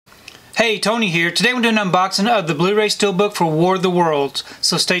Hey, Tony here. Today we're doing an unboxing of the Blu-ray Steelbook for War of the Worlds,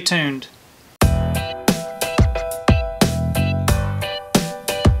 so stay tuned.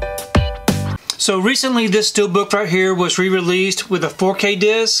 So recently this Steelbook right here was re-released with a 4K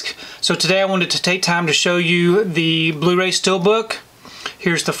disc. So today I wanted to take time to show you the Blu-ray Steelbook.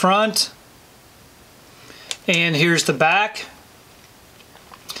 Here's the front, and here's the back.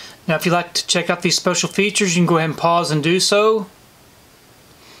 Now if you'd like to check out these special features, you can go ahead and pause and do so.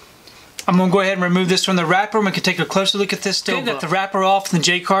 I'm going to go ahead and remove this from the wrapper and we can take a closer look at this Steelbook. Okay, got the wrapper off and the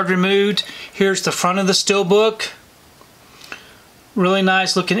J-card removed. Here's the front of the Steelbook. Really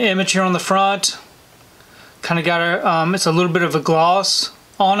nice looking image here on the front. Kind of got a, it's a little bit of a gloss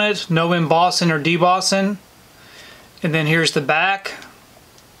on it. No embossing or debossing. And then here's the back.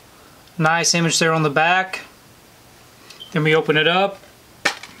 Nice image there on the back. Then we open it up.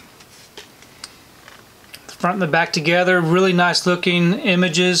 The front and the back together. Really nice looking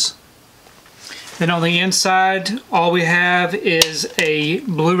images. Then on the inside, all we have is a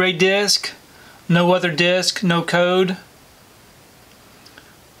Blu-ray disc. No other disc, no code.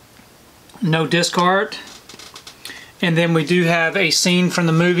 No disc art. And then we do have a scene from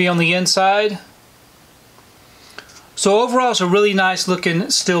the movie on the inside. So overall, it's a really nice looking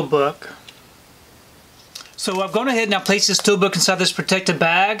Steelbook. So I've gone ahead and I placed this Steelbook inside this protected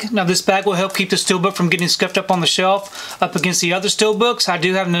bag. Now this bag will help keep the Steelbook from getting scuffed up on the shelf up against the other Steelbooks. I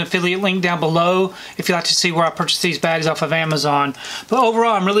do have an affiliate link down below if you'd like to see where I purchased these bags off of Amazon. But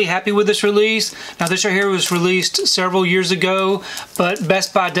overall, I'm really happy with this release. Now this right here was released several years ago, but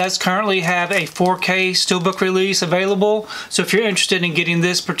Best Buy does currently have a 4K Steelbook release available. So if you're interested in getting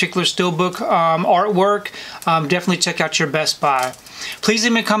this particular Steelbook artwork, definitely check out your Best Buy. Please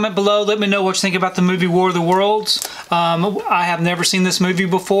leave me a comment below. Let me know what you think about the movie War of the Worlds. I have never seen this movie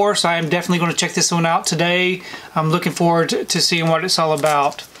before, so I am definitely going to check this one out today. I'm looking forward to seeing what it's all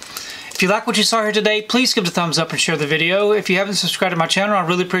about. If you like what you saw here today, please give it a thumbs up and share the video. If you haven't subscribed to my channel, I'd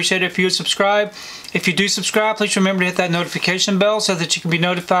really appreciate it if you would subscribe. If you do subscribe, please remember to hit that notification bell so that you can be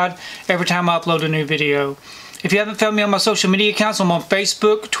notified every time I upload a new video. If you haven't found me on my social media accounts, I'm on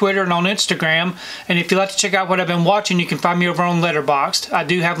Facebook, Twitter, and on Instagram. And if you'd like to check out what I've been watching, you can find me over on Letterboxd. I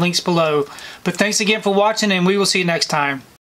do have links below. But thanks again for watching, and we will see you next time.